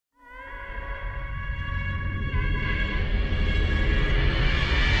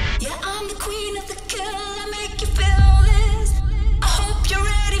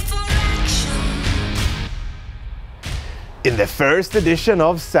In the first edition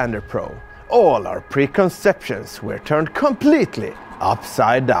of ZANDER Pro, all our preconceptions were turned completely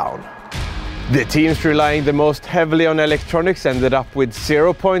upside down. The teams relying the most heavily on electronics ended up with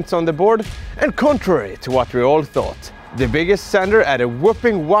 0 points on the board, and contrary to what we all thought, the biggest ZANDER at a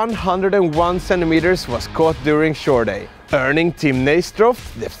whopping 101 centimeters was caught during shore day, earning Team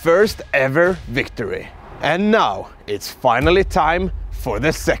Stroft the first ever victory. And now it's finally time for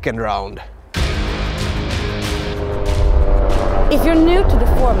the second round. If you're new to the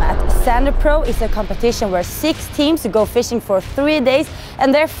format, ZANDER Pro is a competition where 6 teams go fishing for 3 days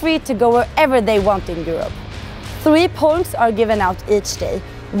and they're free to go wherever they want in Europe. 3 points are given out each day.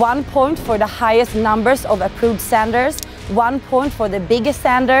 1 point for the highest numbers of approved ZANDERs, 1 point for the biggest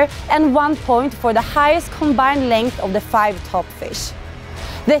ZANDER, and 1 point for the highest combined length of the 5 top fish.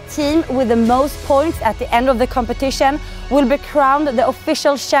 The team with the most points at the end of the competition will be crowned the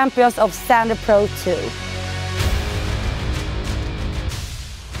official champions of ZANDER Pro 2.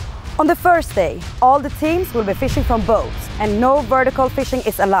 On the first day, all the teams will be fishing from boats and no vertical fishing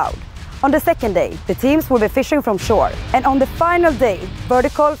is allowed. On the second day, the teams will be fishing from shore. And on the final day,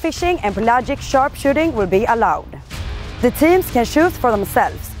 vertical fishing and pelagic sharpshooting will be allowed. The teams can choose for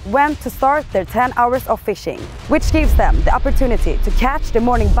themselves when to start their 10 hours of fishing, which gives them the opportunity to catch the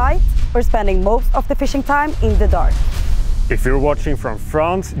morning bite or spending most of the fishing time in the dark. If you're watching from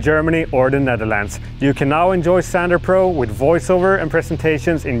France, Germany or the Netherlands, you can now enjoy ZANDER Pro with voiceover and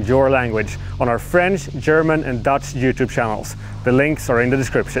presentations in your language on our French, German and Dutch YouTube channels. The links are in the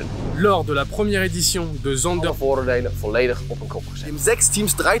description. Lors de la première édition de ZANDER voordelen volledig op een kop gezet. 6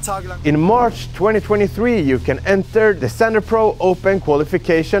 teams 3 dagen lang. In March 2023 you can enter the ZANDER Pro Open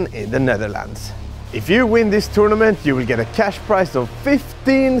Qualification in the Netherlands. If you win this tournament, you will get a cash prize of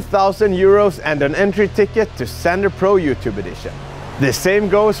 15,000 euros and an entry ticket to ZANDER Pro YouTube edition. The same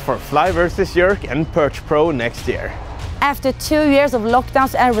goes for Fly vs Yerk and Perch Pro next year. After 2 years of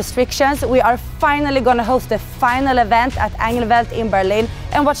lockdowns and restrictions, we are finally going to host the final event at Angelwelt in Berlin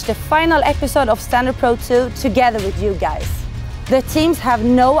and watch the final episode of ZANDER Pro 2 together with you guys. The teams have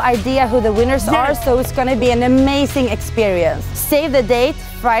no idea who the winners are, so it's going to be an amazing experience. Save the date,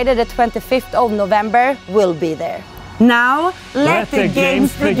 Friday the 25th of November, we'll be there. Now, let the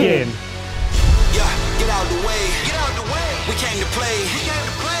games begin. Yeah, get out the way. Get out the way. We came to play. We came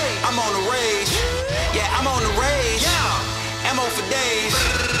to play. I'm on the rage. Yeah, I'm on the rage. Yeah. Ammo for days.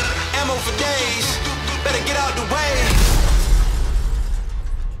 Ammo for days. Better get out the way.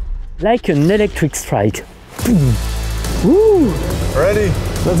 Like an electric strike. Woo! Ready?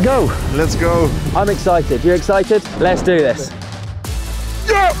 Let's go! Let's go! I'm excited. You excited? Let's do this.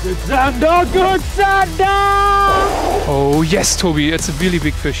 Yeah! Good ZANDER! Good ZANDER! Oh yes, Toby, it's a really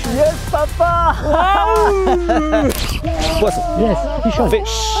big fish. Yes, Papa! What's it? Yes, you shot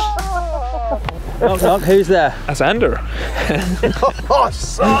fish. Knock, knock, who's there? A ZANDER. Oh,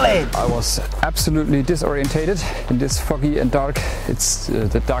 solid! I was absolutely disorientated in this foggy and dark. It's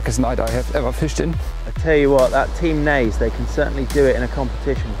the darkest night I have ever fished in. I tell you what, that team Nays, they can certainly do it in a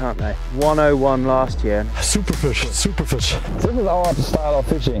competition, can't they? 101 last year. Super fish, super fish. This is our style of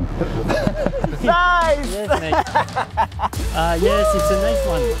fishing. Nice! Yes, mate. Yes, it's a nice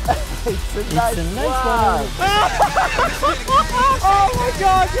one. It's a nice one. Oh my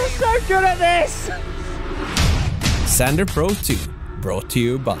god, you're so good at this! ZANDER Pro 2, brought to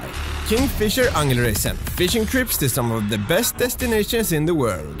you by Kingfisher Angelreisen, fishing trips to some of the best destinations in the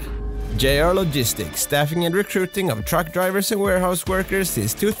world. JR Logistics, staffing and recruiting of truck drivers and warehouse workers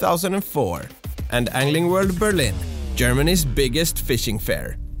since 2004. And Angling World Berlin, Germany's biggest fishing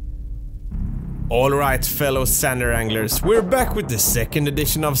fair. Alright fellow ZANDER anglers, we're back with the second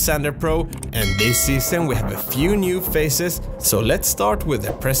edition of ZANDER Pro, and this season we have a few new faces, so let's start with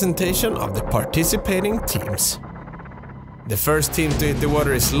a presentation of the participating teams. The first team to hit the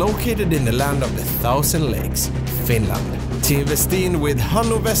water is located in the land of the Thousand Lakes, Finland. Team Westin with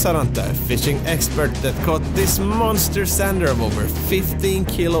Hannu Vesaranta, a fishing expert that caught this monster ZANDER of over 15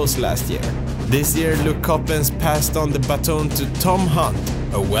 kilos last year. This year Luke Coppens passed on the baton to Thom,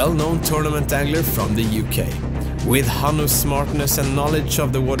 a well-known tournament angler from the UK. With Hannu's smartness and knowledge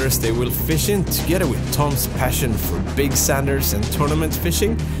of the waters they will fish in, together with Thom's passion for big ZANDERs and tournament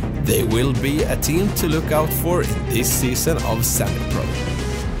fishing, they will be a team to look out for in this season of ZANDER Pro.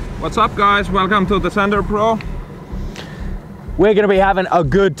 What's up guys, welcome to the ZANDER Pro. We're going to be having a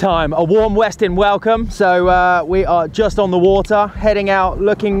good time. A warm Westin welcome. So we are just on the water, heading out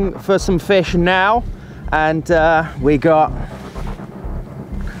looking for some fish now. And we got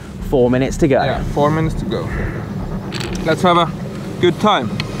 4 minutes to go. Yeah, 4 minutes to go. Let's have a good time.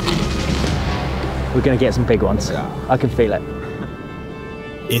 We're going to get some big ones. Yeah. I can feel it.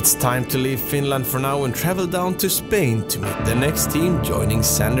 It's time to leave Finland for now and travel down to Spain to meet the next team joining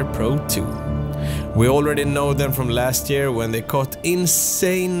ZANDER Pro 2. We already know them from last year when they caught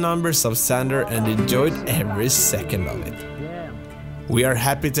insane numbers of Zander and enjoyed every second of it. We are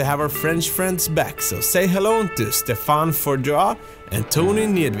happy to have our French friends back, so say hello to Stéphane Forgeois and Tony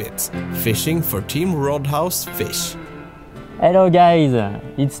Niedzwiedz, fishing for Team Rodhouse Fiiish. Hello guys,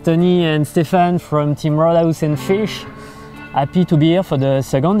 it's Tony and Stéphane from Team Rodhouse and Fiiish. Happy to be here for the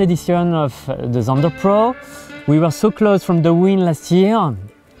second edition of the ZANDER Pro. We were so close from the win last year.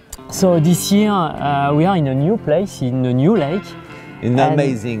 So this year we are in a new place, in a new lake. In an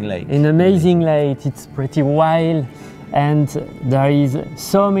amazing lake. In an amazing lake. It's pretty wild and there is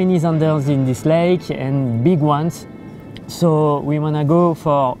so many Zanders in this lake and big ones. So we want to go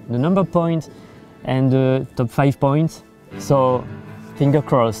for the number point and the top 5 points. So finger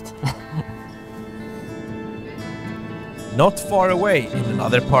crossed. Not far away, in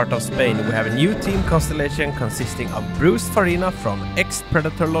another part of Spain, we have a new team constellation consisting of Farina from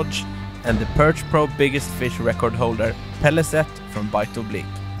ex-Predator Lodge and the Perch Pro biggest fish record holder Pelle from Bleak.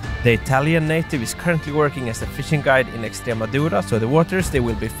 The Italian native is currently working as a fishing guide in Extremadura, so the waters they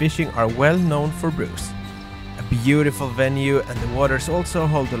will be fishing are well known for brews. A beautiful venue, and the waters also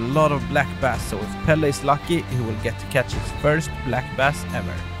hold a lot of black bass, so if Pelle is lucky he will get to catch his first black bass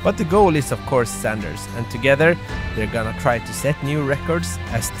ever. But the goal is of course Zanders, and together they're gonna try to set new records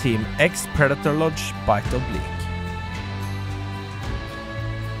as Team ex-Predator Lodge Bleak.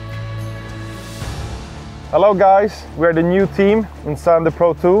 Hello guys, we're the new team in ZANDER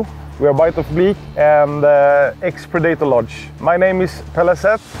Pro 2. We are Bleak and ex-Predator Lodge. My name is Pelle.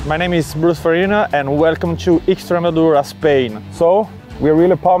 My name is Farina and welcome to Extremadura, Spain. So, we're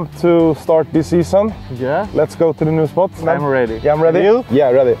really pumped to start this season. Yeah. Let's go to the new spot. I'm ready. Yeah, I'm ready. You?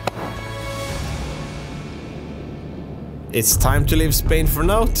 Yeah, ready. It's time to leave Spain for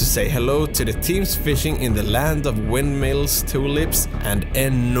now to say hello to the teams fishing in the land of windmills, tulips and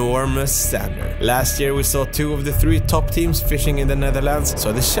enormous Zander. Last year we saw 2 of the 3 top teams fishing in the Netherlands,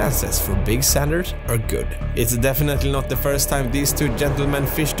 so the chances for big Zanders are good. It's definitely not the first time these 2 gentlemen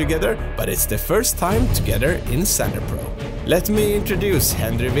fish together, but it's the first time together in ZANDER Pro. Let me introduce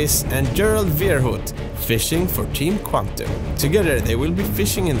Hendry and Gerald Vierhout, fishing for Team Quantum. Together they will be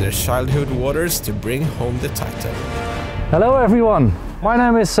fishing in their childhood waters to bring home the title. Hello everyone, my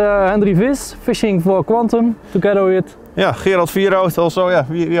name is Hendry, fishing for Quantum together with Gerald Vierhout. Also,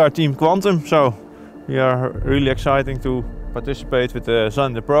 we are Team Quantum, so we are really excited to participate with the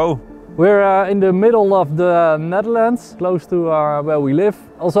ZANDER Pro. We're in the middle of the Netherlands, close to where we live.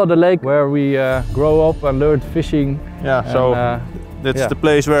 Also the lake where we grow up and learned fishing. Yeah, so that's the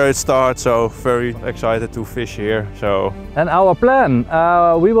place where it starts, so very excited to fish here. And our plan,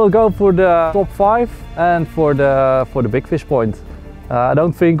 we will go for the top 5 and for the big fish point. I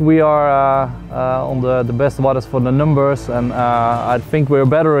don't think we are on the best waters for the numbers, and I think we're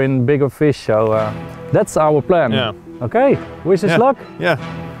better in bigger fish, so that's our plan. Yeah. Okay, wish us luck. Yeah.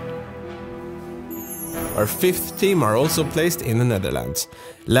 Our 5th team are also placed in the Netherlands.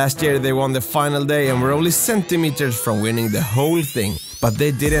 Last year they won the final day and were only centimeters from winning the whole thing, but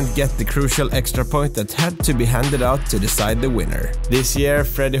they didn't get the crucial extra point that had to be handed out to decide the winner. This year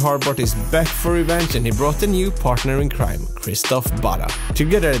Freddy Harbort is back for revenge and he brought a new partner in crime, Christoph Barra.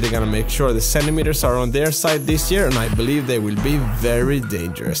 Together they're gonna make sure the centimeters are on their side this year, and I believe they will be very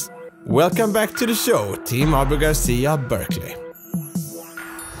dangerous. Welcome back to the show, Team Garcia, Berkley.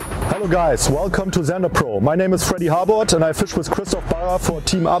 Hello guys, welcome to ZANDER Pro. My name is Freddy Harbort and I fish with Christoph Barra for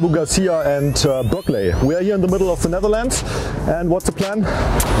Team Garcia and Berkley. We are here in the middle of the Netherlands, and what's the plan?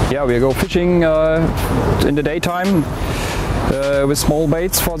 Yeah, we go fishing in the daytime with small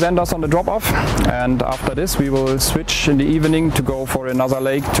baits for Zanders on the drop-off, and after this we will switch in the evening to go for another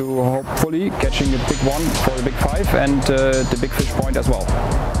lake to hopefully catching a big one for the big 5 and the big fish point as well.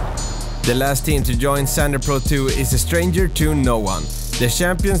 The last team to join ZANDER Pro 2 is a stranger to no one. The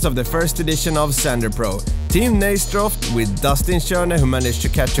champions of the first edition of ZANDER Pro, Team Stroft with Dustin Schöne, who managed to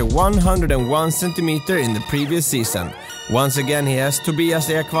catch a 101 centimeter in the previous season. Once again he has Tobias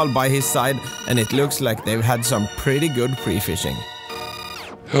Ekvall by his side, and it looks like they've had some pretty good pre-fishing.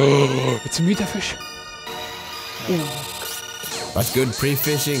 Oh, it's a meter fish. But good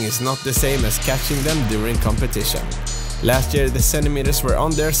pre-fishing is not the same as catching them during competition. Last year the centimeters were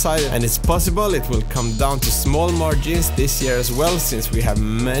on their side, and it's possible it will come down to small margins this year as well, since we have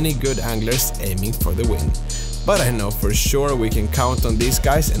many good anglers aiming for the win. But I know for sure we can count on these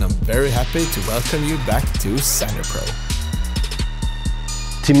guys, and I'm very happy to welcome you back to ZANDER Pro.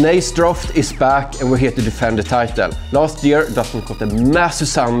 Team Stroft is back and we're here to defend the title. Last year, Dustin caught a massive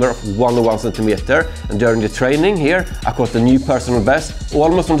sounder of 101 centimeter, and during the training here, I caught a new personal best,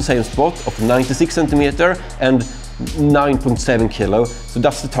 almost on the same spot, of 96 centimeter and 9.7 kilo. So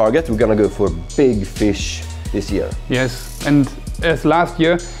that's the target. We're gonna go for big fish this year. Yes, and as last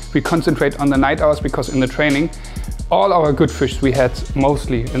year, we concentrate on the night hours because in the training, all our good fish we had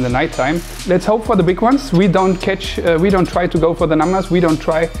mostly in the night time. Let's hope for the big ones. We don't try to go for the numbers. We don't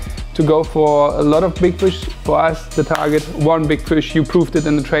try to go for a lot of big fish. For us, the target, one big fish. You proved it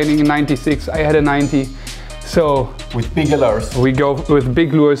in the training in 96. I had a 90. So with big lures, we go with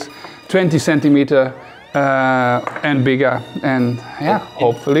big lures, 20 centimeter and bigger. And yeah,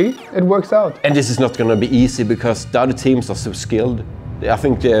 hopefully it works out. And this is not going to be easy because the other teams are so skilled. I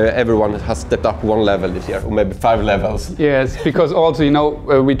think everyone has stepped up one level this year, or maybe 5 levels. Yes, because also, you know,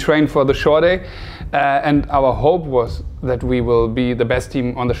 we trained for the shore day, and our hope was that we will be the best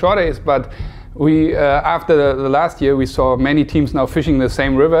team on the shore days. But we, after the last year, we saw many teams now fishing the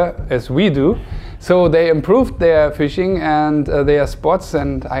same river as we do. So they improved their fishing and their spots,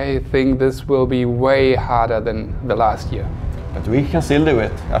 and I think this will be way harder than the last year. But we can still do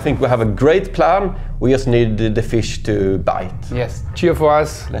it. I think we have a great plan. We just need the fish to bite. Yes, cheer for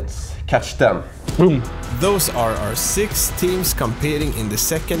us. Let's catch them. Boom. Those are our 6 teams competing in the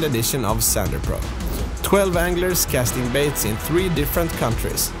second edition of ZANDER Pro. 12 anglers casting baits in 3 different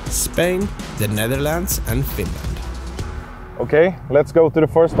countries: Spain, the Netherlands and Finland. Okay, let's go to the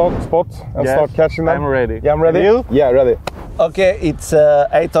first spot and start catching them. I'm ready. Yeah, I'm ready. You? Yeah, ready. Okay, it's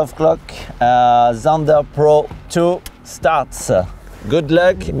 8 o'clock. ZANDER Pro 2 starts. Good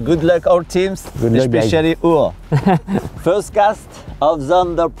luck all teams, especially Ur. First cast of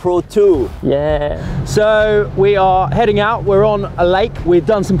ZANDER Pro 2. Yeah. So we are heading out, we're on a lake. We've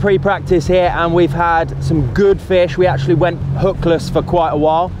done some pre-practice here and we've had some good fish. We actually went hookless for quite a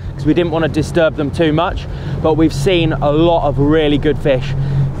while because we didn't want to disturb them too much, but we've seen a lot of really good fish.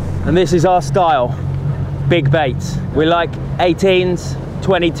 And this is our style, big baits. We like 18s,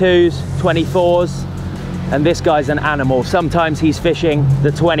 22s, 24s. And this guy's an animal. Sometimes he's fishing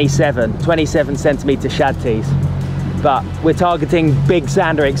the 27 centimeter shad tees. But we're targeting big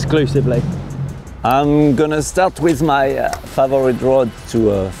zander exclusively. I'm gonna start with my favorite rod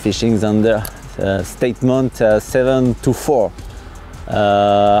to fishing zander, Statement 724.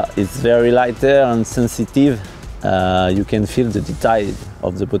 It's very lighter and sensitive. You can feel the detail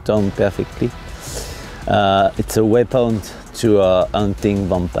of the bottom perfectly. It's a weapon to hunting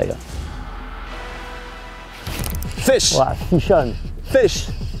vampire. Fish! Wow, fish on. Fish!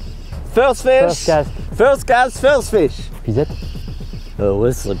 First fish! First cast. First cast, first fish! Pisette?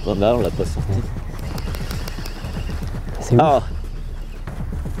 Ouais, ce serait pas mal, on l'a pas sorti. C'est ouf. Ah.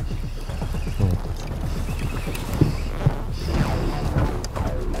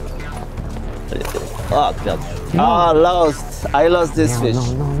 Ah, perdu. No. Ah, I lost this fish.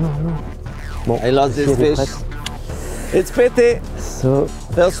 No. Bon, I lost this fish. It's pretty. So.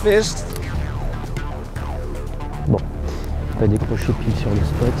 First fish. Bon, pas décrocher pile sur le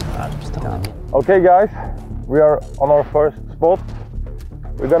spot. Ah putain. Okay guys, we are on our first spot.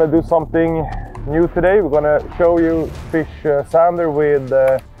 We're gonna do something new today. We're gonna show you fish zander with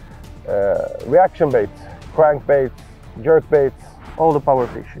reaction baits, crank baits, jerk baits. All the power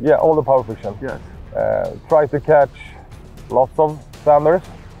fish. Yeah, all the power fishing. Yes. Try to catch lots of zanders.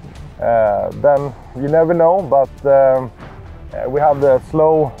 Then you never know, but we have the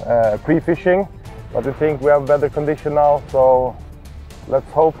slow pre-fishing. But I think we have better condition now, so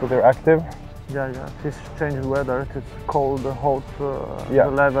let's hope that they're active. Yeah. Fish change weather. It's cold, hot. Yeah.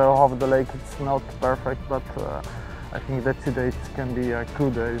 The level of the lake it's not perfect, but I think that today it can be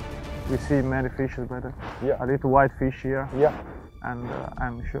good. We see many fishes, but a little white fish here. Yeah. And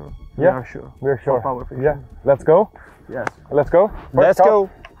I'm sure. Yeah. We're sure. Power fish. Yeah. Let's go. Yes. Let's go. Let's go.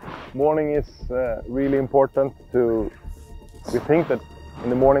 Morning is really important we think that in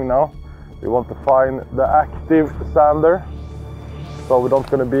the morning now we want to find the active zander, so we're not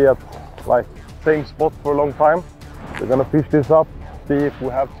going to be at like same spot for a long time. We're going to fish this up, see if we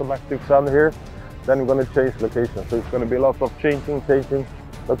have some active zander here, then we're going to change location. So it's going to be a lot of changing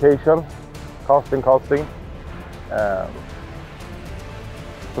location, casting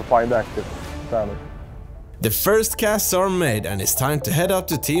to find the active zander. The first casts are made and it's time to head out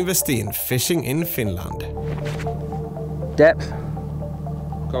to Team Westin fishing in Finland. Depth?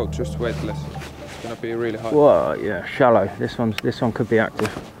 Go, just wait less. It's gonna be really high. Whoa, yeah, shallow. This one could be active.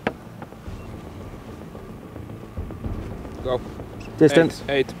 Go. Distance?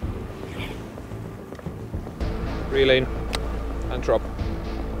 8. Reel in and drop.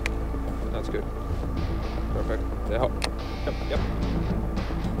 That's good. Perfect. Yep.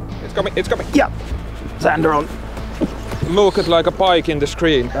 It's coming, it's coming. Yeah. Zander on. Look at like a pike in the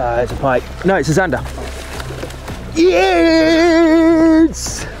screen. It's a pike. No, it's a Zander.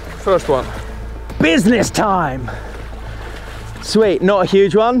 Yes! First one. Business time. Sweet, not a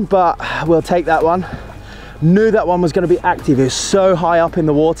huge one, but we'll take that one. Knew that one was going to be active. It was so high up in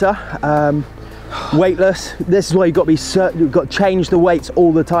the water. Weightless. This is why you've got to be certain. You've got to change the weights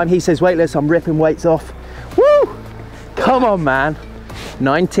all the time. He says weightless, I'm ripping weights off. Woo! Come on, man.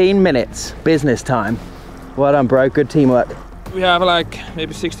 19 minutes, business time. Well done, bro, good teamwork. We have like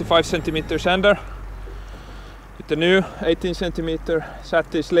maybe 65 centimeter Zander with the new 18 centimeter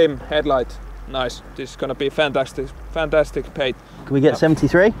Sati slim headlight. Nice, this is gonna be fantastic paint. Can we get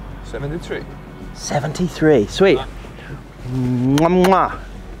 73? 73. 73, sweet. Mwah.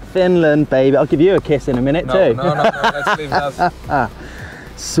 Finland, baby. I'll give you a kiss in a minute too. No, let's leave that.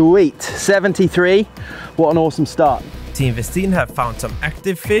 Sweet, 73. What an awesome start. Team Westin have found some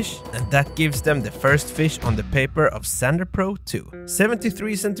active fish, and that gives them the first fish on the paper of ZANDER PRO 2.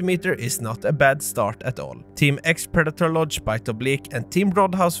 73 centimeter is not a bad start at all. Team X Predator Lodge by Bleak and Team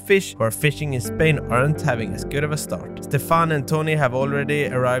Rodhouse Fish, who are fishing in Spain, aren't having as good of a start. Stéphane and Tony have already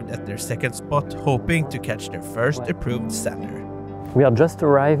arrived at their second spot, hoping to catch their first approved Zander. We are just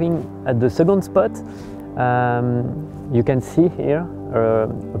arriving at the second spot. You can see here a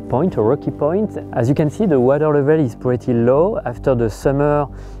point, a rocky point. As you can see, the water level is pretty low after the summer,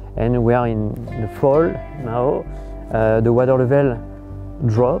 and we are in the fall now. The water level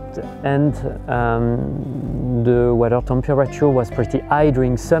dropped, and the water temperature was pretty high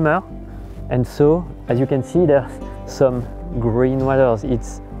during summer. And so, as you can see, there's some green waters.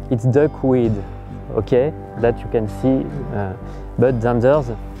 It's duckweed, okay, that you can see. But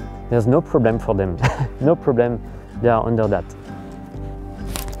Zanders, there's no problem for them. No problem, they are under that.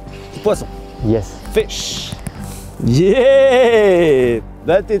 Poisson. Yes. Fish. Yeah!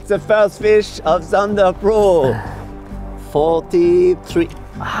 That is the first fish of ZANDER Pro. 43.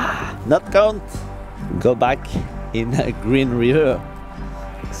 Not count. Go back in a green river.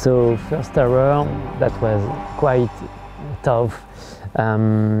 So first error, that was quite tough.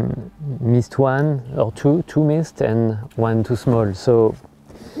 Missed one or two missed and one too small. So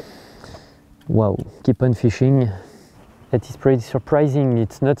wow, keep on fishing. That is pretty surprising.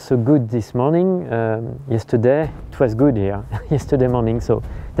 It's not so good this morning. Yesterday it was good here. Yesterday morning. So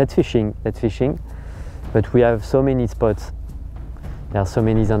that's fishing. But we have so many spots. There are so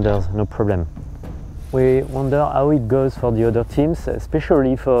many Zanders, no problem. We wonder how it goes for the other teams,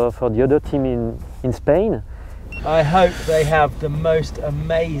 especially for the other team in Spain. I hope they have the most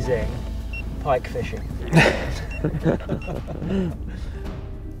amazing pike fishing.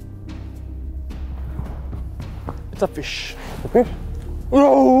 It's a fish. A fish?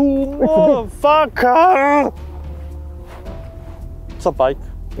 Oh, motherfucker! It's a pike.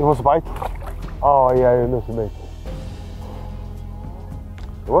 It was a pike? Oh yeah, it was a bait.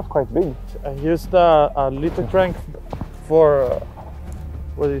 It was quite big. I used a little crank for...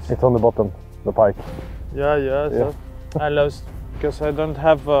 what is it? It's on the bottom, the pike. Yeah. So I lost because I don't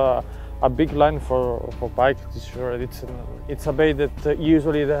have a big line for pike. Sure, it's a bait that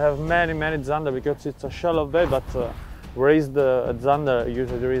usually they have many Zander because it's a shallow bait. But where is the Zander?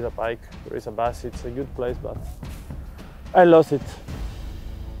 Usually there is a pike, there is a bass. It's a good place, but I lost it.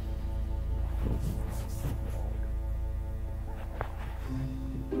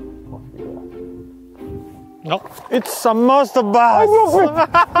 No, it's a monster bass.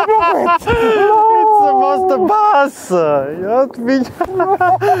 I broke it. It's a monster bass.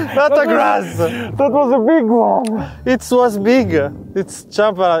 Not a grass. That was a big one. It was big. It's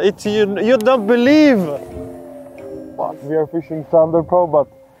champa. You don't believe. But we are fishing ZANDER Pro, but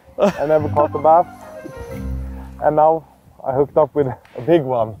I never caught a bass. And now I hooked up with a big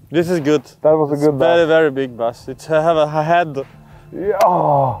one. This is good. That was a good bass. Very big bass. It have a head.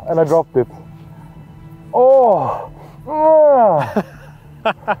 Yeah, and I dropped it. Oh!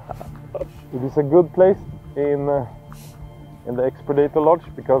 It is a good place in the X Predator Lodge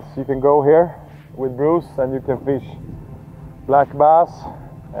because you can go here with Bruce and you can fish black bass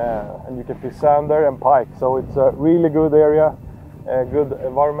and you can fish Zander and pike. So it's a really good area, a good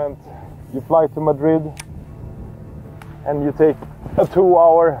environment. You fly to Madrid and you take a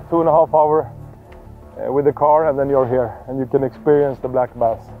 2.5 hour with the car, and then you're here and you can experience the black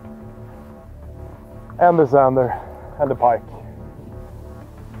bass and the Zander and the pike.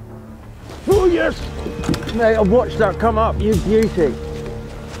 Oh yes! Mate, I've watched that come up, you beauty.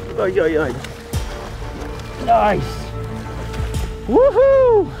 Nice!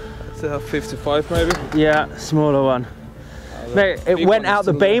 Woohoo! It's a 55 maybe? Yeah, smaller one. Mate, it went out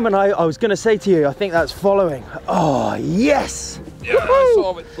the beam and I was going to say to you, I think that's following. Oh, yes! Yeah, I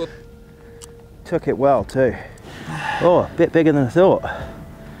saw it, but took it well too. Oh, a bit bigger than I thought.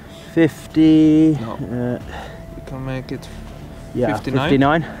 50. No. You can make it. Yeah, 59.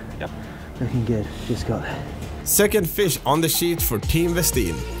 59. Yep. Looking good. Just got it. Second fish on the sheet for Team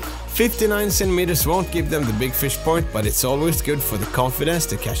Westin. 59 centimeters won't give them the big fish point, but it's always good for the confidence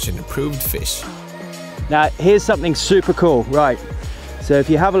to catch an improved fish. Now, here's something super cool, right? So if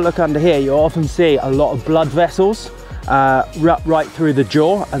you have a look under here, you often see a lot of blood vessels right through the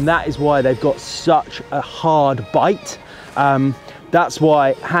jaw, and that is why they've got such a hard bite. That's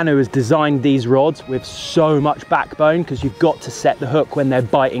why Hannu has designed these rods with so much backbone, because you've got to set the hook when they're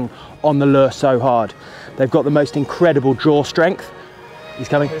biting on the lure so hard. They've got the most incredible jaw strength. He's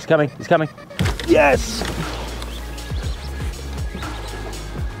coming, he's coming, he's coming. Yes!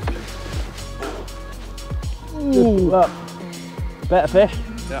 Ooh, up. Better fish?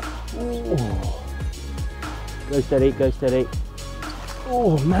 Yeah. Ooh. Go steady, go steady.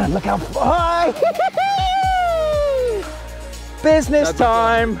 Oh man, look how high! Business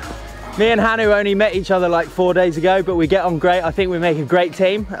time! Me and Hannu only met each other like 4 days ago, but we get on great. I think we make a great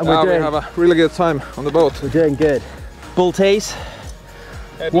team, and we have a really good time on the boat. We're doing good. Bull tees,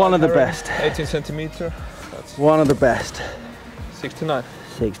 one of the best. 18 centimeter. That's one of the best. 69.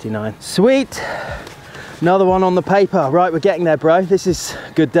 69. Sweet. Another one on the paper. Right, we're getting there, bro. This is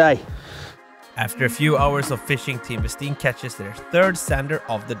a good day. After a few hours of fishing, Team Westin catches their third sander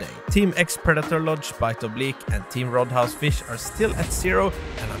of the day. Team X Predator Lodge, Bite of Bleak and Team Rodhouse fish are still at 0,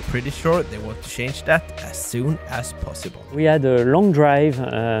 and I'm pretty sure they want to change that as soon as possible. We had a long drive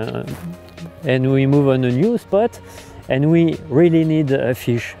and we move on a new spot, and we really need a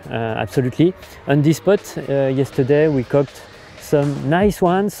fish, absolutely. On this spot yesterday we caught some nice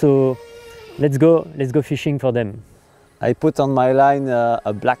ones, so let's go fishing for them. I put on my line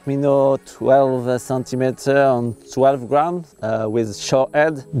a black minnow 12 centimeter and 12 grams with short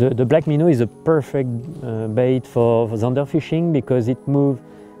head. The black minnow is a perfect bait for zander fishing because it moves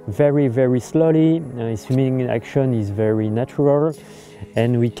very, very slowly. Its swimming action is very natural,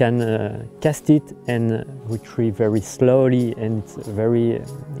 and we can cast it and retrieve very slowly, and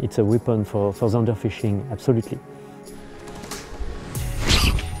it's a weapon for zander fishing, absolutely.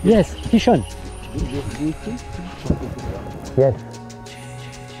 Yes, fish on. Yes.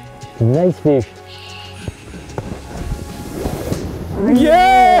 Nice fish.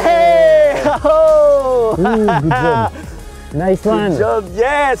 Yeah! Oh! Ooh, good job. Nice one. Good job,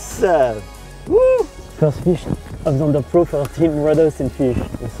 yes! Woo! First fish of ZANDER Pro for Team Rodhouse and Fiiish.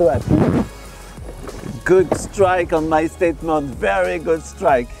 I'm so happy. Good strike on my statement, very good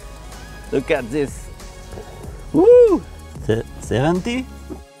strike. Look at this. Woo! 70?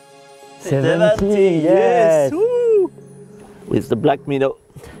 70, yes! Woo! With the black minnow.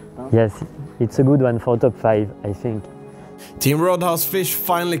 Yes, it's a good one for top 5, I think. Team Rodhouse fish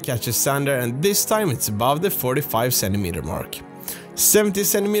finally catches sander, and this time it's above the 45 centimeter mark. 70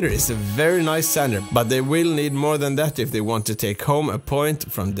 centimeter is a very nice sander, but they will need more than that if they want to take home a point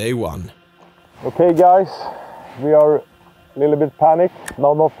from day one. Okay guys, we are a little bit panicked.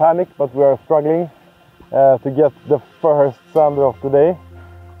 No, not panicked, but we are struggling to get the first sander of the day.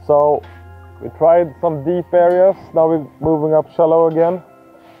 So we tried some deep areas, now we're moving up shallow again.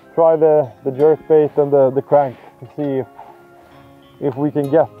 Try the jerk bait and the crank to see if we can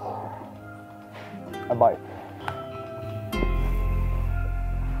get a bite.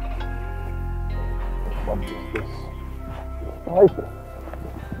 What is this? Right.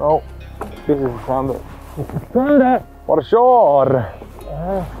 No, this is a sander. Sander! For sure!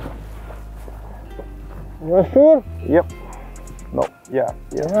 You're sure? Yep. No, yeah.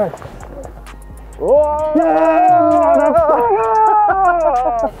 Yes. Oh!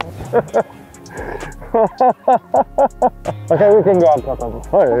 Okay, we can go up, Thom.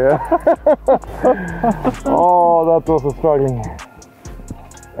 Oh, yeah. Oh, that was a struggling.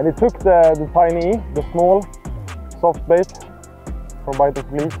 And it took the tiny, the small, soft bait from Bite of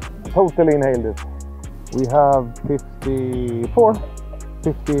Bleak, totally inhaled it. We have 54,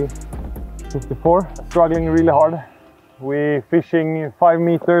 struggling really hard. We fishing 5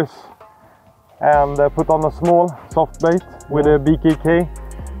 meters and put on a small soft bait with a BKK,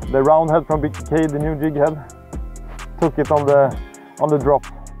 the round head from BKK, the new jig head. Took it on the drop.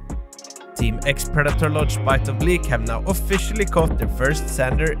 Team X Predator Lodge, Bite of Bleak have now officially caught their first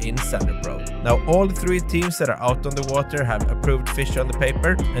sander in ZANDER Pro. Now all 3 teams that are out on the water have approved fish on the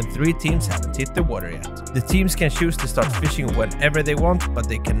paper, and 3 teams haven't hit the water yet. The teams can choose to start fishing whenever they want, but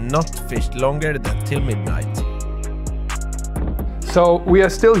they cannot fish longer than till midnight. So we are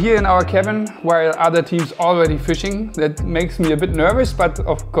still here in our cabin while other teams already fishing. That makes me a bit nervous, but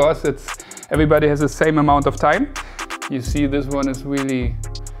of course everybody has the same amount of time. You see this one is really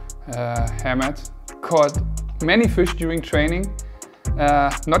hammered. Caught many fish during training,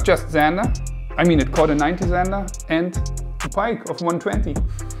 not just zander. I mean, it caught a 90 zander and a pike of 120.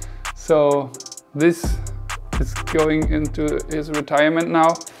 So this is going into his retirement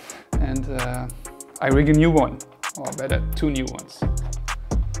now, and I rig a new one, or better, 2 new ones.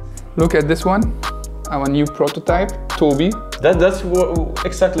 Look at this one, our new prototype, Toby. That's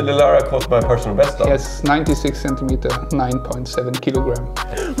exactly the lure I caught my personal best on. Yes, 96 centimeter, 9.7 kilogram.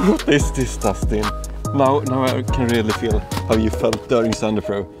 What is this, Dustin? Now I can really feel how you felt during ZANDER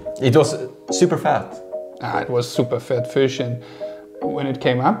Pro. It was super fat. It was super fat fish, and when it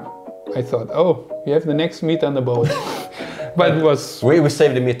came up, I thought, oh, we have the next meat on the boat. But it was... We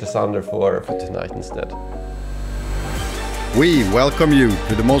saved the meat to ZANDER for tonight instead. We welcome you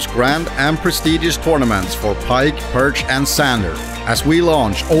to the most grand and prestigious tournaments for pike, perch and zander as we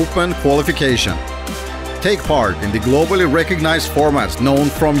launch Open Qualification. Take part in the globally recognized formats known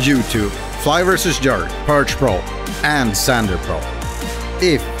from YouTube, Fly vs Jerk, Perch Pro and ZANDER Pro.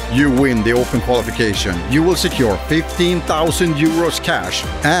 If you win the Open Qualification, you will secure 15,000 euros cash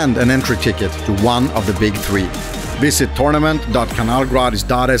and an entry ticket to one of the big 3. Visit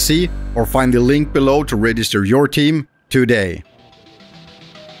tournament.kanalgratis.se or find the link below to register your team today.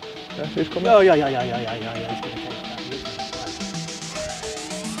 Oh, yeah.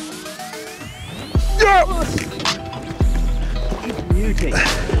 Beauty.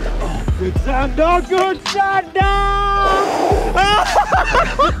 Good zander, good zander!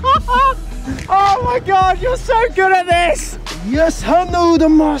 Oh my god, you're so good at this! Yes, Hannu, the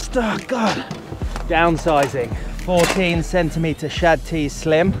master, God. Downsizing, 14 centimeter shad tease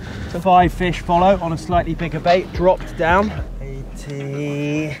slim. 5 fish follow on a slightly bigger bait, dropped down.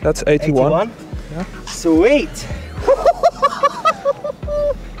 80. That's 81. Yeah. Sweet!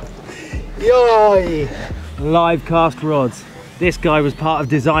 Yoy! Live cast rods. This guy was part of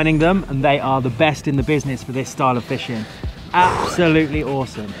designing them, and they are the best in the business for this style of fishing. Absolutely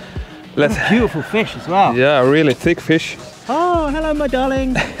awesome. Beautiful fish as well. Yeah, really thick fish. Oh, hello my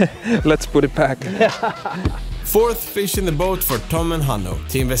darling. Let's put it back. 4th fish in the boat for Thom and Hannu.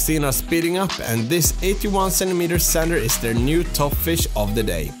 Team Westin are speeding up, and this 81 centimeter zander is their new top fish of the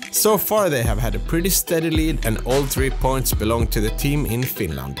day. So far they have had a pretty steady lead, and all 3 points belong to the team in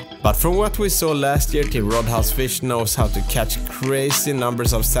Finland. But from what we saw last year, Team Rodhouse Fish knows how to catch crazy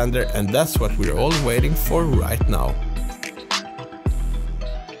numbers of zander, and that's what we're all waiting for right now.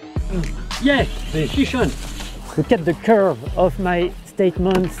 Yeah, fish on. Look at the curve of my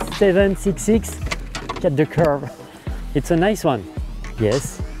statement 766. Look at the curve. It's a nice one.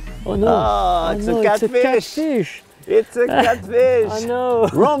 Yes. Oh no. Oh, it's a catfish. It's a catfish. I know.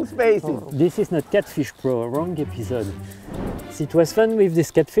 Wrong species. Oh, this is not Catfish Pro, wrong episode. So it was fun with this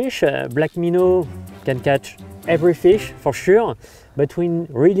catfish. Black minnow can catch every fish for sure, but we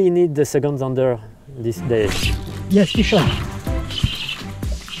really need the second zander these days. Yes, fish on.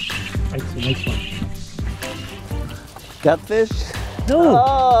 It's a nice one. Catfish? No.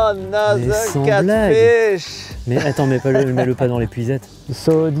 Oh, another catfish. Mais attends, mets-le pas dans l'épuisette.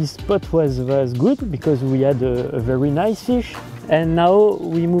 So this spot was good because we had a very nice fish, and now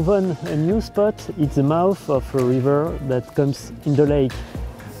we move on a new spot. It's the mouth of a river that comes in the lake,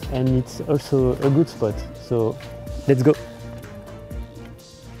 and it's also a good spot. So let's go.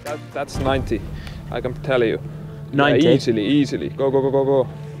 That's 90. I can tell you. 90. Yeah, easily. Go.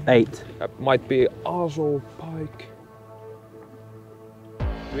 8. That might be also pike.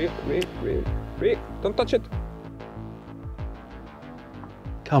 Reel. Don't touch it.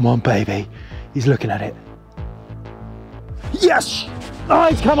 Come on, baby. He's looking at it. Yes! Oh,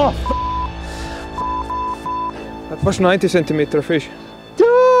 he's come off! That was 90 centimeter fish.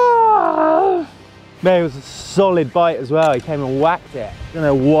 Man, it was a solid bite as well. He came and whacked it. I don't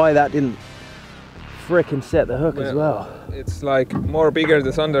know why that didn't frickin' set the hook as well. It's like more bigger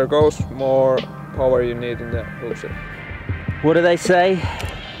the zander goes, more power you need in the hook set. What do they say?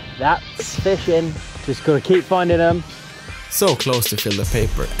 That's fishing. Just gotta keep finding them. So close to fill the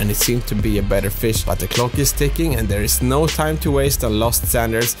paper, and it seemed to be a better fish, but the clock is ticking and there is no time to waste on lost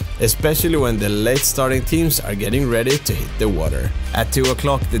zanders, especially when the late starting teams are getting ready to hit the water. At 2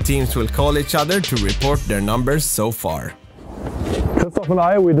 o'clock the teams will call each other to report their numbers so far. Christoph and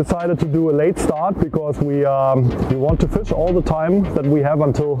I, we decided to do a late start because we want to fish all the time that we have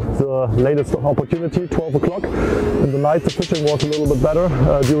until the latest opportunity, 12 o'clock. In the night the fishing was a little bit better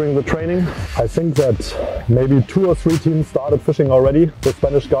during the training. I think that maybe 2 or 3 teams started fishing already. The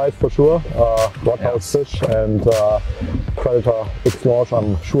Spanish guys for sure, Rodhouse Fish and Predator X launch.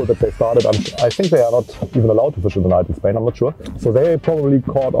 I'm sure that they started. I think they are not even allowed to fish in the night in Spain, I'm not sure. So they probably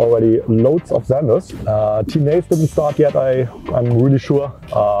caught already loads of Zanders. Team Nays didn't start yet, I'm really sure.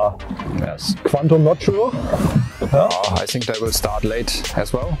 Yes. Quantum, not sure. I think they will start late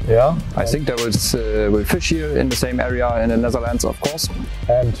as well. Yeah. I think they will fish here in the same area in the Netherlands, of course.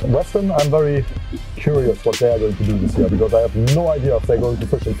 And Westin, I'm very curious what they are going to do this year, because I have no idea if they're going to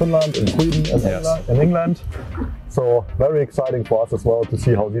fish in Finland, in Sweden, in England. So very exciting for us as well to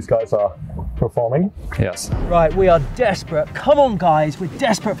see how these guys are performing. Yes. Right, we are desperate. Come on, guys, we're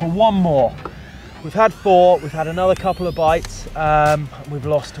desperate for one more. We've had 4, we've had another couple of bites. We've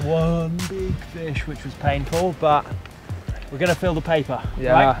lost one big fish, which was painful, but we're gonna fill the paper.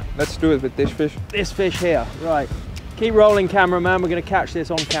 Yeah, right? Let's do it with this fish. This fish here, right. Keep rolling, cameraman, we're gonna catch this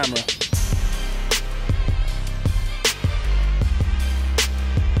on camera.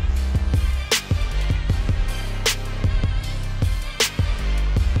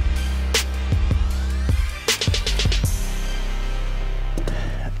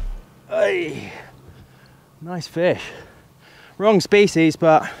 Hey. Nice fish. Wrong species,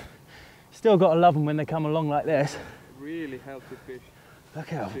 but still got to love them when they come along like this. Really healthy fish. Look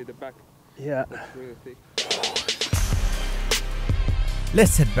how. See the back. Yeah. That's really thick.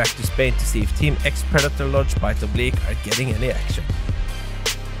 Let's head back to Spain to see if Team X Predator Lodge Bite of Bleak are getting any action.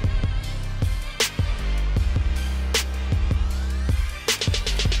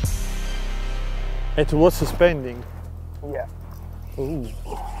 It was suspending. Yeah. Ooh.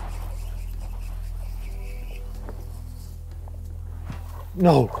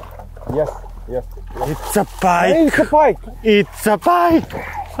 No. Yes, yes. It's a pike. Hey, it's a pike. It's a pike.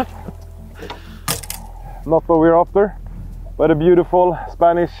 Not what we're after, but a beautiful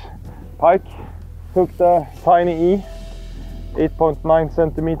Spanish pike. Took the tiny E, 8.9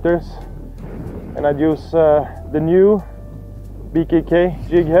 centimeters, and I'd use the new BKK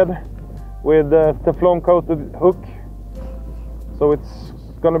jig head with the Teflon coated hook. So it's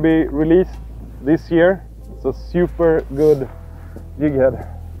gonna be released this year. It's a super good jig head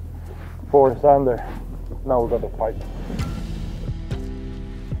for Zander. Now we got the pike.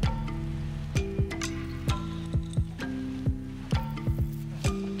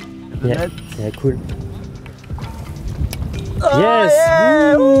 Yeah, yeah, cool. Oh, yes!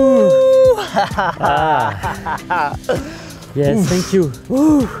 yeah. Woo. Ah. Yes, thank you.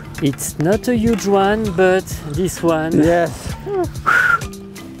 Woo. It's not a huge one, but this one. Yes.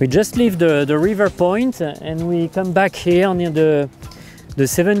 We just leave the river point and we come back here near the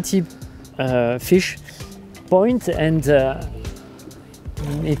 70 fish point, and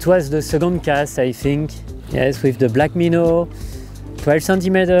it was the second cast, I think. Yes, with the black minnow, 12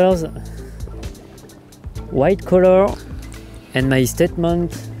 centimeters, white color, and my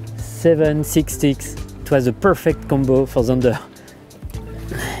statement 766. It was a perfect combo for Zander.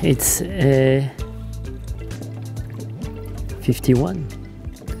 It's 51.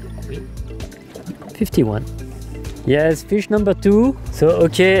 51. Yes, fish number 2. So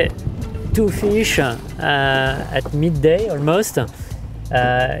okay, 2 fish at midday almost.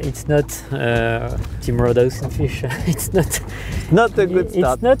 It's not Team Rodhouse and fish. It's not a good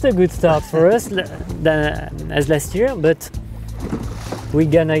start. It's not a good start for us as last year, but we're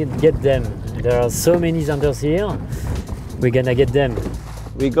gonna get them. There are so many Zanders here. We're gonna get them.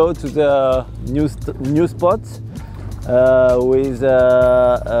 We go to the new spot with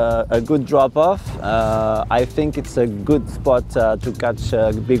a good drop off. I think it's a good spot to catch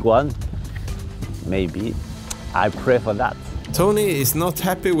a big one. Maybe. I pray for that. Tony is not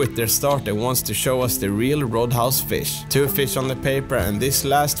happy with their start and wants to show us the real Rodhouse fish. 2 fish on the paper, and this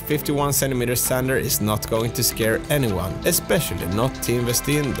last 51 centimeter Zander is not going to scare anyone, especially not Team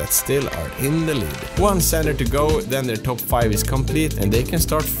Westin that still are in the lead. 1 Zander to go, then their top 5 is complete and they can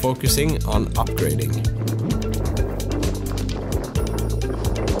start focusing on upgrading.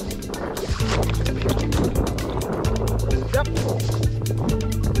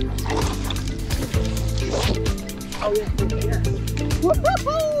 Oh yeah.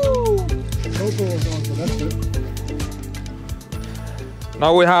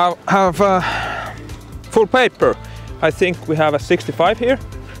 Now we have full paper. I think we have a 65 here.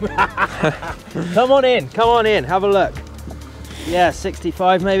 Come on in, have a look. Yeah,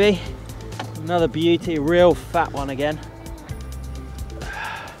 65 maybe. Another beauty, real fat one again.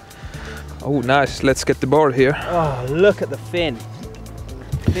 Oh, nice. Let's get the board here. Oh, look at the fin.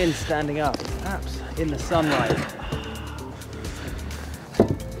 Fin standing up. Apps in the sunlight.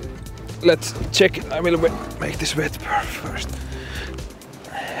 Let's check it. I will make this wet first.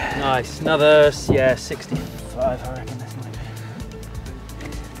 Nice. Another, yeah, 65, I reckon this might be.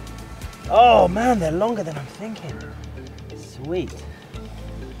 Oh man, they're longer than I'm thinking. Sweet.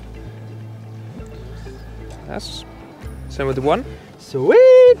 Yes. 71.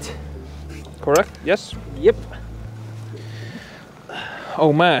 Sweet. Correct. Yes. Yep.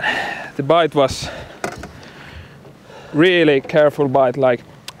 Oh man, the bite was really careful bite, like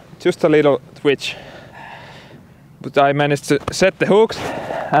just a little twitch. But I managed to set the hooks,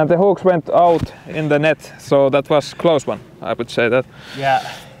 and the hooks went out in the net, so that was close one. I would say that. Yeah.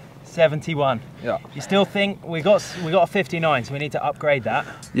 71. Yeah. You still think we got a 59, so we need to upgrade that?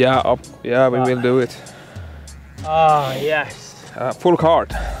 Yeah. We will do it. Ah, yes. Full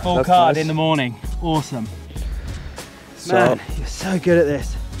card. Full That's card nice. in the morning. Awesome. So, Man, you're so good at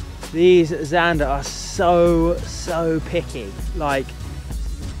this. These Zander are so picky. Like,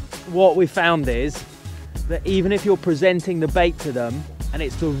 what we found is that even if you're presenting the bait to them and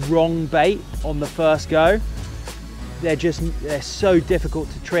it's the wrong bait on the first go, they're so difficult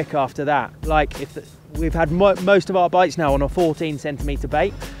to trick after that. Like, we've had most of our bites now on a 14 centimeter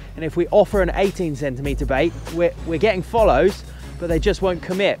bait, and if we offer an 18 centimeter bait, we're getting follows, but they just won't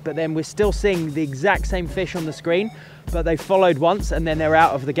commit. But then we're still seeing the exact same fish on the screen, but they followed once and then they're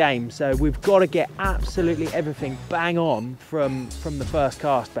out of the game. So we've got to get absolutely everything bang on from the first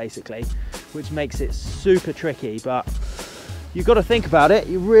cast, basically, which makes it super tricky. But you've got to think about it.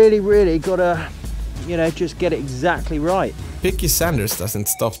 You really got to, you know, just get it exactly right. Picky Sanders doesn't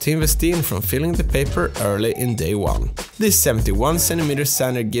stop Team Westin from filling the paper early in day one. This 71 cm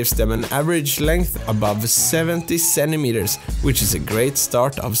sander gives them an average length above 70 cm, which is a great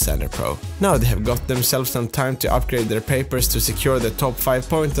start of ZANDER Pro. Now they have got themselves some time to upgrade their papers to secure the top 5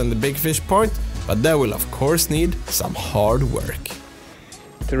 point and the big fish point, but they will of course need some hard work.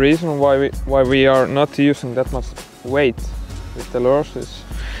 the reason why we are not using that much weight with the lures is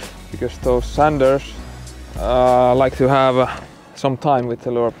because those sanders like to have some time with the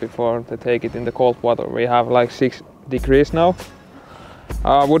lure before they take it in the cold water. We have like 6 degrees now.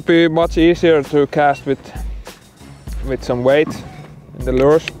 Would be much easier to cast with some weight in the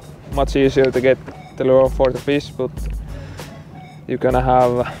lures. Much easier to get the lure for the fish, but you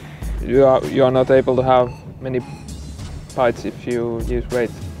are not able to have many bites if you use weight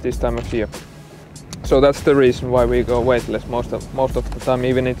this time of year. So that's the reason why we go weightless most of the time,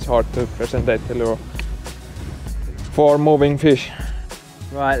 even it's hard to present the lure for moving fish.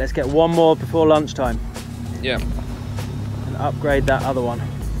 Right, let's get one more before lunchtime. Yeah. And upgrade that other one.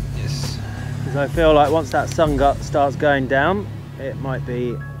 Yes. Because I feel like once that sun starts going down, it might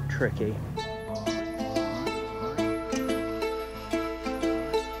be tricky.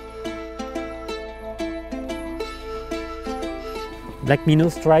 Black minnow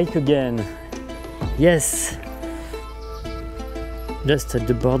strike again. Yes! Just at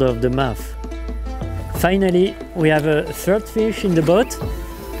the border of the mouth. Finally, we have a third fish in the boat.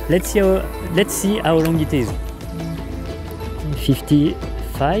 Let's see how long it is.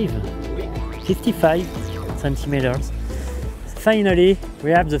 55 centimeters. Finally, we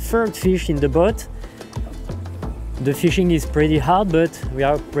have the third fish in the boat. The fishing is pretty hard, but we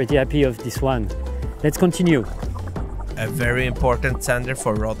are pretty happy of this one. Let's continue. A very important sander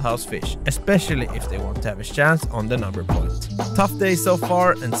for Rodhouse fish, especially if they want to have a chance on the number point. Tough day so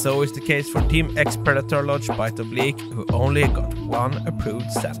far, and so is the case for Team X Predator Lodge by Bleak, who only got 1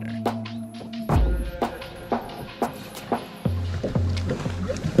 approved sander.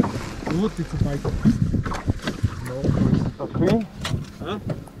 Good, it's a bite. No, it's a queen. Huh?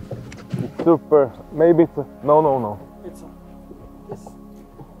 It's super. Maybe it's a. No. It's a. Yes.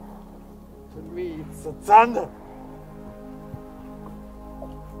 To me, it's a zander.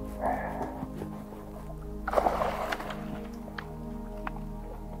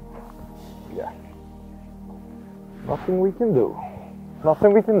 Yeah. Nothing we can do.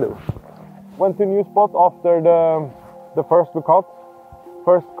 Nothing we can do. Went to a new spot after the first we caught.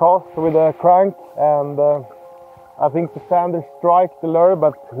 First cast with a crank, and I think the sander struck the lure,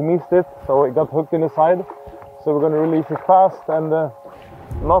 but he missed it, so it got hooked in the side. So we're going to release it fast, and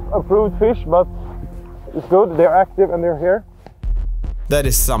not approved fish, but it's good. They're active and they're here. That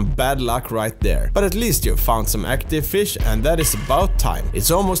is some bad luck right there. But at least you've found some active fish, and that is about time. It's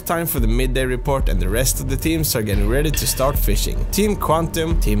almost time for the midday report, and the rest of the teams are getting ready to start fishing. Team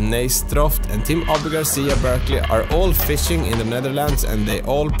Quantum, Team Stroft and Team Garcia Berkley are all fishing in the Netherlands, and they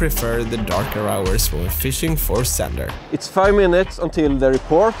all prefer the darker hours when fishing for sander. It's 5 minutes until the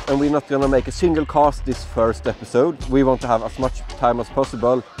report, and we're not gonna make a single cast this first episode. We want to have as much time as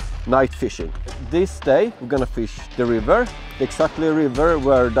possible night fishing. This day we're gonna fish the river, exactly a river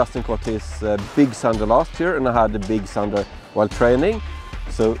where Dustin caught his big sander last year, and I had the big sander while training.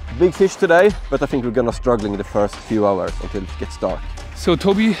 So big fish today, but I think we're gonna struggle in the first few hours until it gets dark. So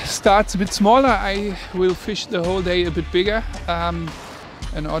Toby starts a bit smaller. I will fish the whole day a bit bigger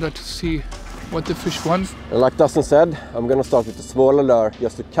in order to see what the fish want. And like Dustin said, I'm gonna start with the smaller lure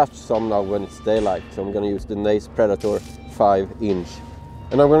just to catch some now when it's daylight. So I'm gonna use the Nace Predator 5-inch.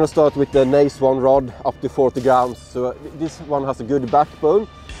 And I'm gonna start with the Nace 1 rod up to 40 grams. So this one has a good backbone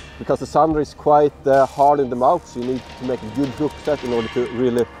because the Zander is quite hard in the mouth. So you need to make a good hook set in order to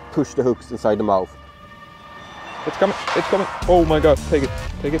really push the hooks inside the mouth. It's coming, it's coming. Oh my god, take it,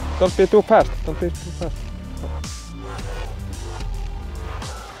 take it. Don't be too fast, don't be too fast.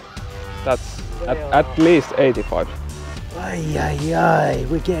 That's at least 85. Ay, ay, ay.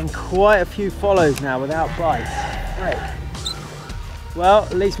 We're getting quite a few follows now without bites. Great. Well,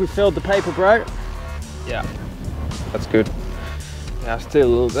 at least we filled the paper, bro. Yeah, that's good. Yeah,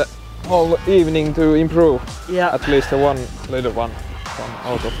 still the whole evening to improve. Yeah. At least the one little one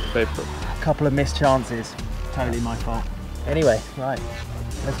out of the paper. A couple of missed chances. Totally my fault. Anyway, right,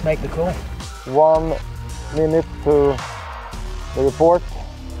 let's make the call. 1 minute to the report.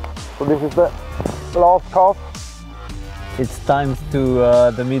 So this is the last cast. It's time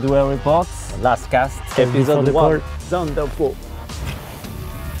to the midway reports. Last cast, episode 1, ZANDER PRO.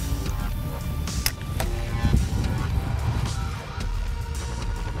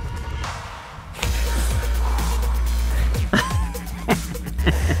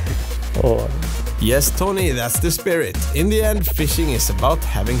 Oh. Yes, Tony, that's the spirit. In the end, fishing is about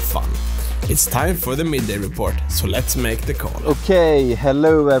having fun. It's time for the midday report, so let's make the call. Okay,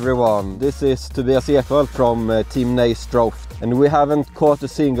 hello everyone. This is Tobias Ekvall from Team Nace Stroft, and we haven't caught a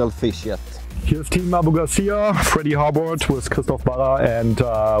single fish yet. Here's Team Garcia, Freddy Harbort with Christoph Barra, and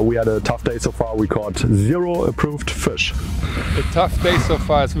we had a tough day so far. We caught 0 approved fish. A tough day so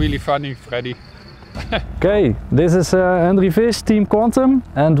far. It's really funny, Freddy. Okay, this is Hendry Fish, Team Quantum,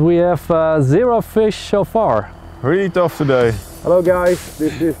 and we have 0 fish so far. Really tough today. Hello guys,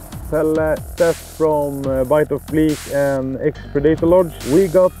 this is Pelle, Seth from Bite of Bleak and Ex-Predator Lodge. We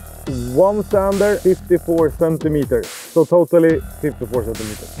got 1 Zander, 54 centimeters, so totally 54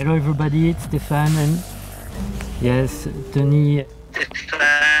 centimeters. Hello everybody, it's Stéphane and yes, Tony.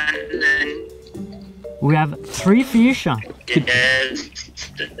 We have 3 fish.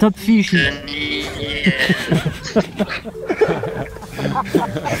 Top fish. I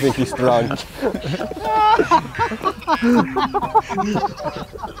think he's drunk.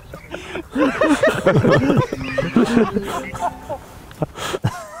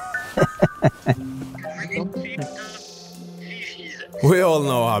 We all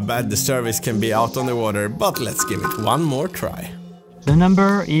know how bad the service can be out on the water, but let's give it one more try. The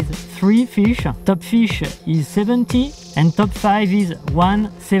number is 3 fish. Top fish is 70 and top 5 is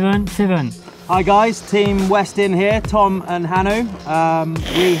 177. Hi guys, Team Westin here, Thom and Hannu.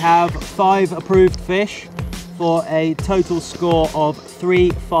 We have 5 approved fish for a total score of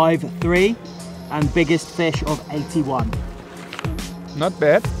 353 and biggest fish of 81. Not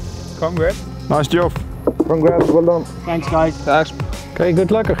bad. Congrats. Nice job. Congrats, well done. Thanks guys. Thanks. Okay,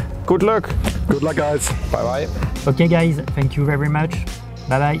 good luck. Good luck. Good luck guys. Bye bye. Okay guys, thank you very much.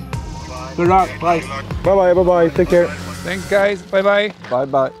 Bye bye. Good luck. Bye. Bye bye. Bye bye. Take care. Thanks guys. Bye bye. Bye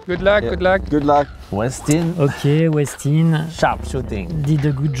bye. Good luck. Yeah. Good luck. Good luck. Westin. Okay, Westin. Sharp shooting. Did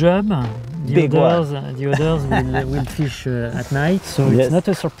a good job. The others will fish at night, so yes. It's not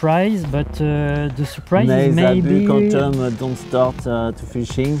a surprise, but the surprise is maybe... maybe... Quantum don't start to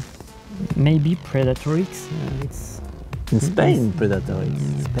fishing. Maybe Predator X. It's in Spain, Predator X.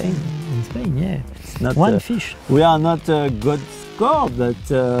 In Spain. In Spain, yeah. It's not, one fish. We are not a good score, but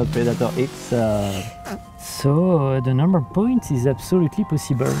Predator X... So the number of points is absolutely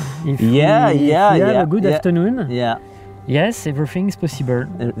possible. If we have a good afternoon. Yeah. Yes, everything is possible.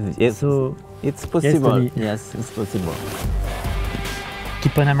 Yes, so it's possible. Yes, it's possible.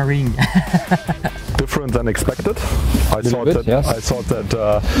 Keep on hammering. Different than expected. I thought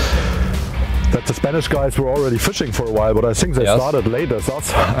that the Spanish guys were already fishing for a while, but I think they started late as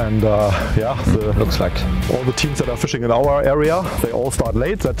us. And looks like all the teams that are fishing in our area, they all start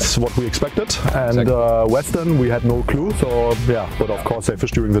late. That's what we expected. And Westin, we had no clue. So yeah, but of course they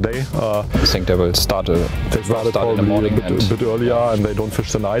fish during the day. I think they will start. They started probably in the morning a bit earlier, and they don't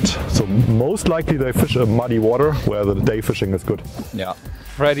fish the night. So most likely they fish in muddy water where the day fishing is good. Yeah.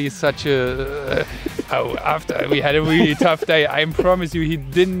 Freddy is such a... after we had a really tough day, I promise you he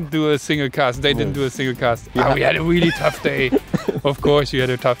didn't do a single cast. They didn't do a single cast. Yeah. We had a really tough day. Of course you had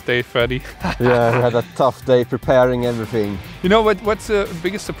a tough day, Freddy. Yeah, we had a tough day preparing everything. You know what's the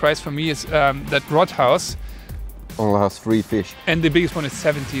biggest surprise for me is that Rodhouse only has 3 fish. And the biggest one is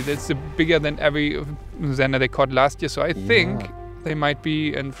 70. That's bigger than every Zander they caught last year. So I think They might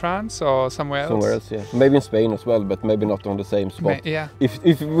be in France or somewhere else. Somewhere else, yeah. Maybe in Spain as well, but maybe not on the same spot. Yeah. If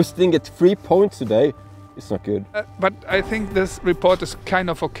Westin get 3 points today, it's not good. But I think this report is kind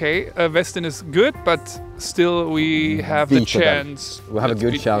of okay. Westin is good, but still we have the chance. We have a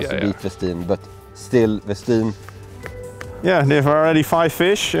good chance to beat Westin, but still Westin. Yeah, they have already 5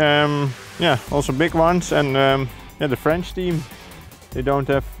 fish. Yeah, also big ones, and yeah, the French team, they don't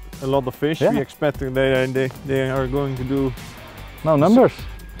have a lot of fish. We expect they are going to do no numbers.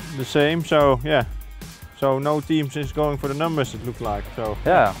 The same. So yeah. So no teams is going for the numbers, it looks like. So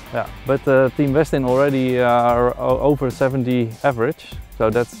yeah. But Team Westin already are over 70 average, so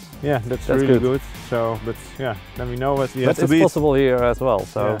that's really good. So, but yeah, then we know what we have to beat. But it's possible here as well.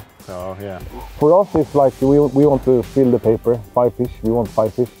 So yeah. So yeah. For us, it's like we want to fill the paper. 5 fish. We want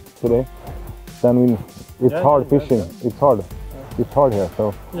 5 fish today. Then it's hard fishing. It's hard. It's hard here.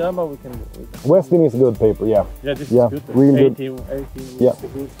 So yeah, but we can. Westin is good paper. Yeah. Yeah, this is good. Really 18 yeah.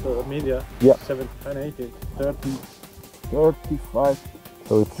 Is good media. Yeah. 75, 80, 30, 35.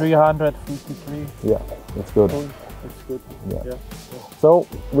 So it's 353. Yeah, it's good. It's good. Yeah. So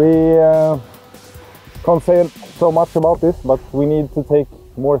we can't say so much about this, but we need to take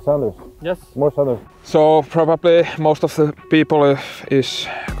more sanders. Yes. More sanders. So probably most of the people is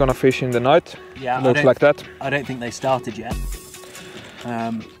gonna fish in the night. Yeah, looks like that. I don't think they started yet.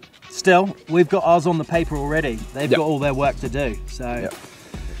 Still, we've got ours on the paper already. They've got all their work to do. So a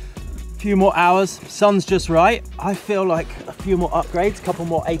few more hours, sun's just right. I feel like a few more upgrades, a couple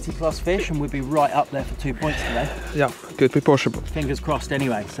more 80 plus fish, and we'd be right up there for 2 points today. Yeah, could be possible. Fingers crossed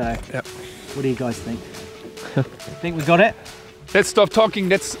anyway, so what do you guys think? Think we got it? Let's stop talking,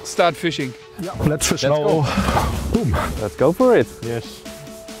 let's start fishing. Yeah, let's fish now. Boom. Let's go for it. Yes.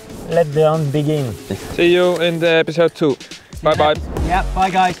 Let the hunt begin. See you in the episode 2. Bye bye. Yeah,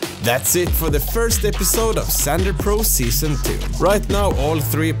 bye guys. That's it for the first episode of ZANDER Pro Season 2. Right now all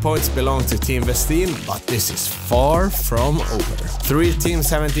 3 points belong to Team Westin, but this is far from over. 3 teams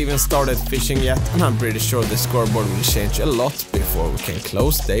haven't even started fishing yet, and I'm pretty sure the scoreboard will change a lot before we can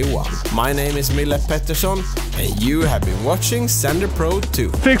close day 1. My name is Mille Pettersson, and you have been watching ZANDER Pro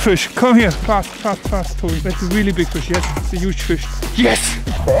 2. Big fish, come here, fast, Toby. That's a really big fish, yes, it's a huge fish. Yes!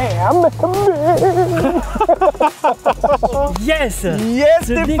 Damn! Yes! Yes,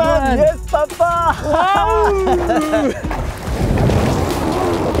 Stéphane! Yes, Papa!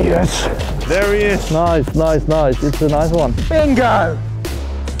 Yes! There he is! Nice. It's a nice one. Bingo!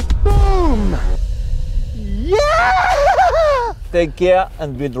 Boom! Yeah! Take care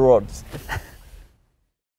and good rods.